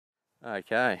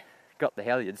Okay, got the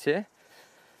halyards here.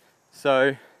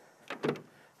 So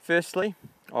firstly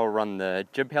I'll run the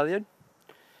jib halyard.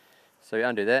 So you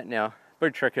undo that. Now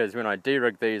big trick is when I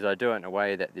de-rig these, I do it in a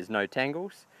way that there's no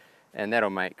tangles, and that'll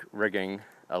make rigging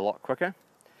a lot quicker.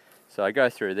 So I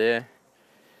go through there,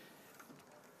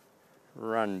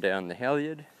 run down the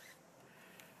halyard,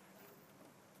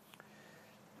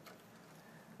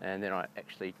 and then I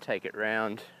actually take it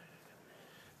round.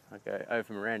 I go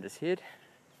over Miranda's head,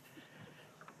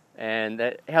 and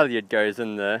that halyard goes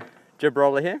in the jib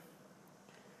roller here,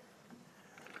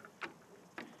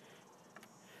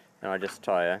 and I just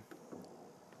tie a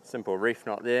simple reef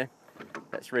knot there.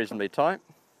 That's reasonably tight.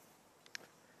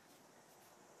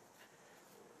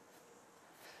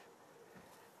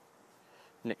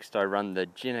 Next I run the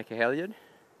Jenica halyard.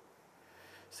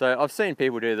 So I've seen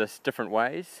people do this different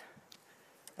ways,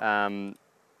 and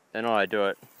I do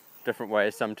it different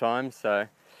ways sometimes. So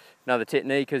another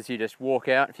technique is you just walk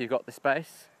out if you've got the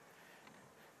space,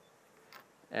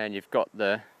 and you've got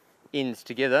the ends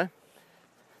together,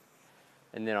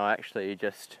 and then I actually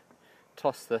just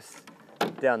toss this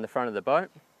down the front of the boat,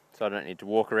 so I don't need to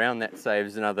walk around. That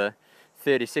saves another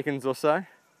 30 seconds or so.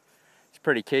 It's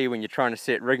pretty key when you're trying to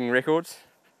set rigging records.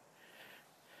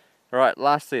 Alright,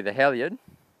 lastly the halyard.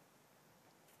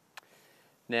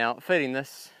 Now feeding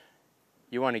this,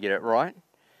 you want to get it right.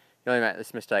 You only make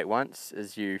this mistake once,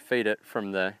 is you feed it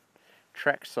from the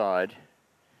track side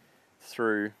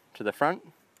through to the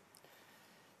front.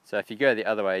 So if you go the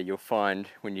other way, you'll find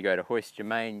when you go to hoist your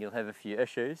main, you'll have a few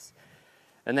issues.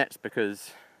 And that's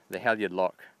because the halyard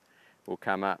lock will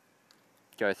come up,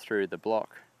 go through the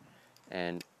block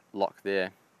and lock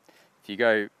there. If you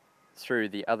go through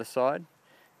the other side,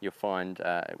 you'll find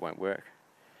it won't work.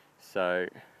 So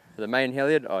for the main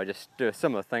halyard, I just do a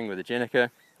similar thing with the Jenica.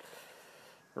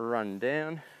 Run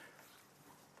down.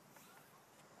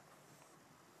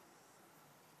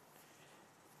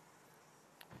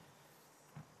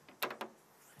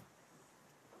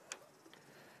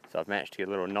 So I've managed to get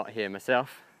a little knot here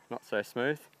myself, not so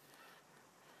smooth.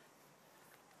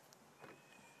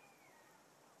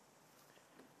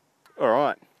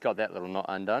 Alright, got that little knot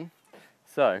undone.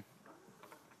 So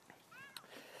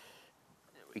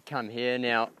we come here.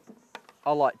 Now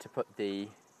I like to put the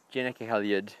Jenica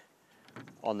halyard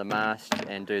on the mast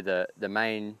and do the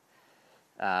main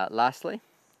lastly,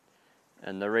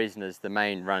 and the reason is the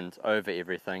main runs over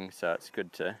everything, so it's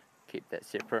good to keep that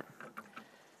separate.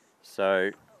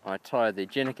 So I tie the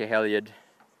Jenica halyard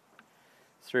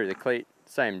through the cleat,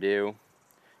 same deal,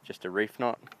 just a reef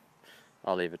knot.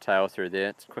 I'll leave a tail through there,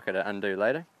 it's quicker to undo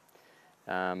later.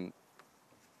 And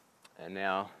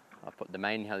now I'll put the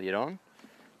main halyard on.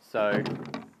 So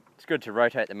it's good to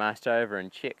rotate the mast over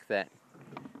and check that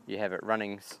you have it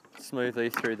running smoothly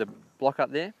through the block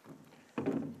up there.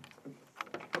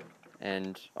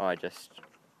 And I just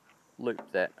loop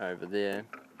that over there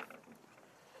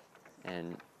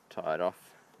and tie it off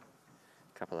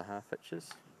a couple of half hitches.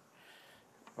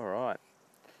 Alright,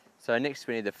 so next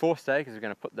we need the forestay because we're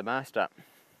going to put the mast up.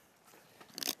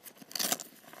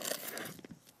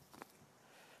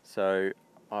 So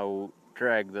I will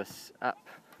drag this up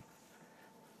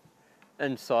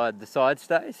inside the side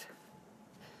stays.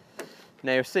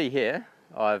 Now you'll see here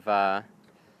I've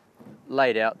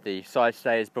laid out the side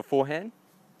stays beforehand,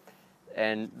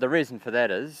 and the reason for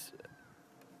that is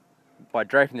by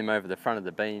draping them over the front of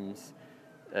the beams,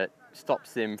 it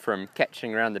stops them from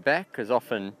catching around the back, because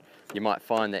often you might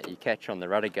find that you catch on the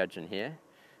rudder gudgeon here.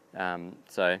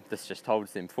 So this just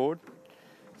holds them forward.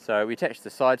 So we attach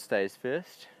the side stays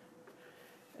first,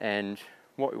 and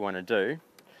what we want to do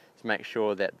is make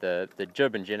sure that the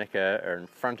jib and Jenica are in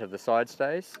front of the side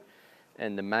stays,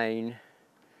 and the main,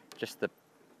 just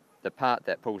the part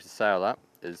that pulls the sail up,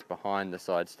 is behind the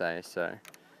side stays. So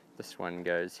this one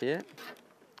goes here.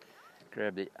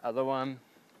 Grab the other one,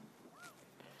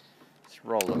 just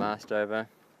roll the mast over.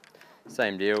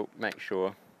 Same deal, make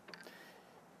sure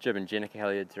jib and Jenica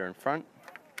halyards are in front,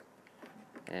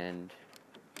 and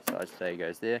side stay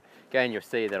goes there. Again, you'll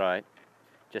see that I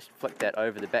just flick that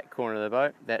over the back corner of the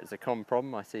boat. That is a common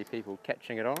problem, I see people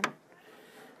catching it on.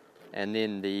 And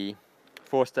then the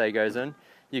forestay goes in.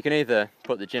 You can either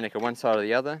put the Jenica one side or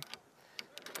the other.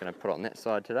 I'm going to put it on that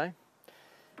side today.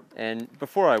 And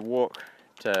before I walk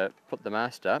to put the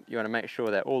mast up, you want to make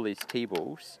sure that all these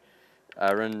T-balls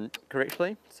are in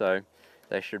correctly. So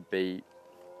they should be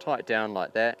tight down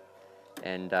like that.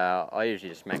 And I usually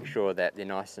just make sure that they're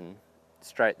nice and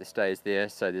straight, the stays there,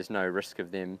 so there's no risk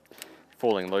of them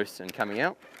falling loose and coming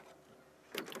out.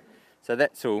 So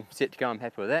that's all set to go. I'm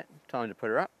happy with that. Time to put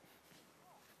her up.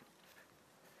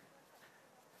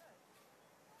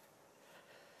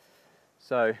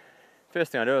 So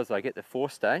first thing I do is I get the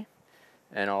forestay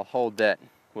and I'll hold that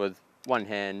with one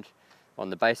hand on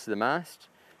the base of the mast,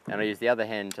 and I use the other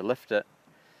hand to lift it.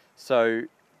 So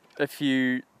if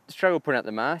you struggle putting up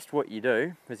the mast, what you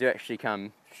do is you actually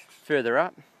come further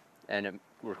up and it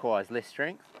requires less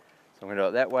strength. So I'm going to do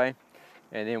it that way,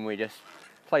 and then we just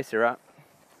place her up.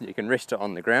 You can rest it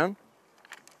on the ground.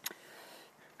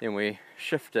 Then we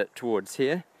shift it towards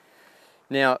here.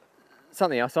 Now,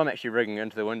 something else, I'm actually rigging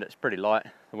into the wind. It's pretty light.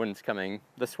 The wind's coming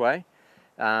this way.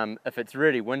 If it's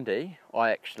really windy,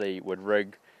 I actually would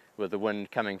rig with the wind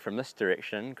coming from this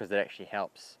direction, because it actually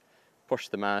helps push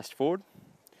the mast forward.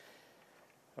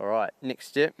 Alright, next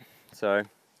step. So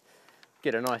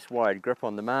get a nice wide grip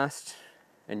on the mast,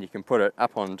 and you can put it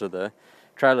up onto the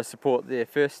trailer support there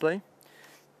firstly.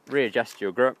 Readjust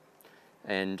your grip,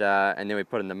 and then we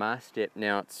put in the mast step.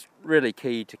 Now it's really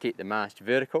key to keep the mast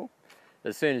vertical.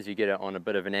 As soon as you get it on a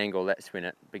bit of an angle, that's when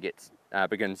it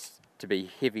begins to be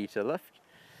heavy to lift.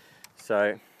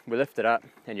 So we lift it up,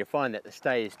 and you'll find that the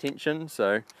stay is tension,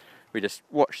 so we just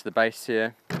watch the base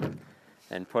here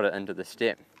and put it into the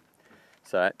step.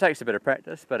 So it takes a bit of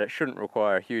practice, but it shouldn't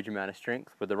require a huge amount of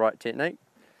strength with the right technique.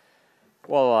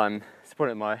 While I'm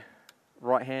supporting my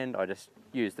right hand, I just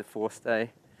use the forestay,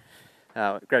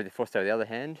 grab the forestay with the other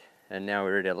hand, and now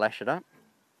we're ready to lash it up.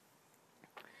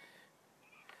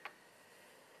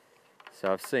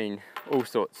 So I've seen all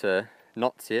sorts of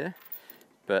knots here,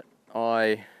 but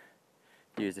I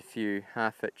use a few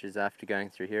half hitches after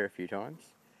going through here a few times.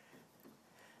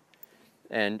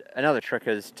 And another trick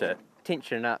is to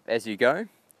tension it up as you go.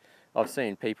 I've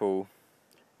seen people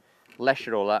lash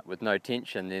it all up with no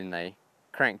tension, then they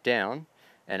crank down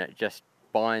and it just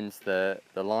binds the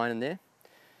line in there,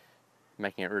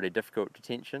 making it really difficult to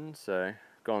tension. So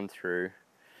gone through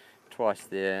twice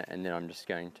there, and then I'm just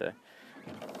going to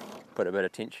put a bit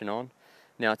of tension on.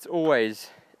 Now it's always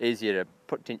easier to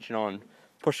put tension on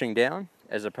pushing down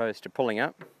as opposed to pulling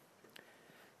up.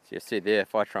 So you see there,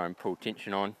 if I try and pull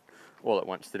tension on, all it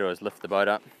wants to do is lift the boat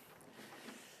up.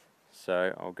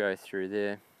 So I'll go through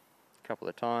there a couple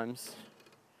of times.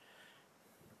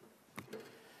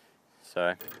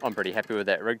 So I'm pretty happy with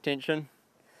that rig tension,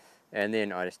 and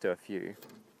then I just do a few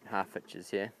half hitches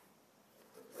here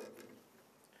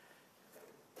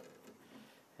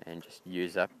and just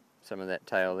use up some of that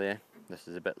tail there. This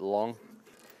is a bit long.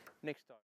 Next time.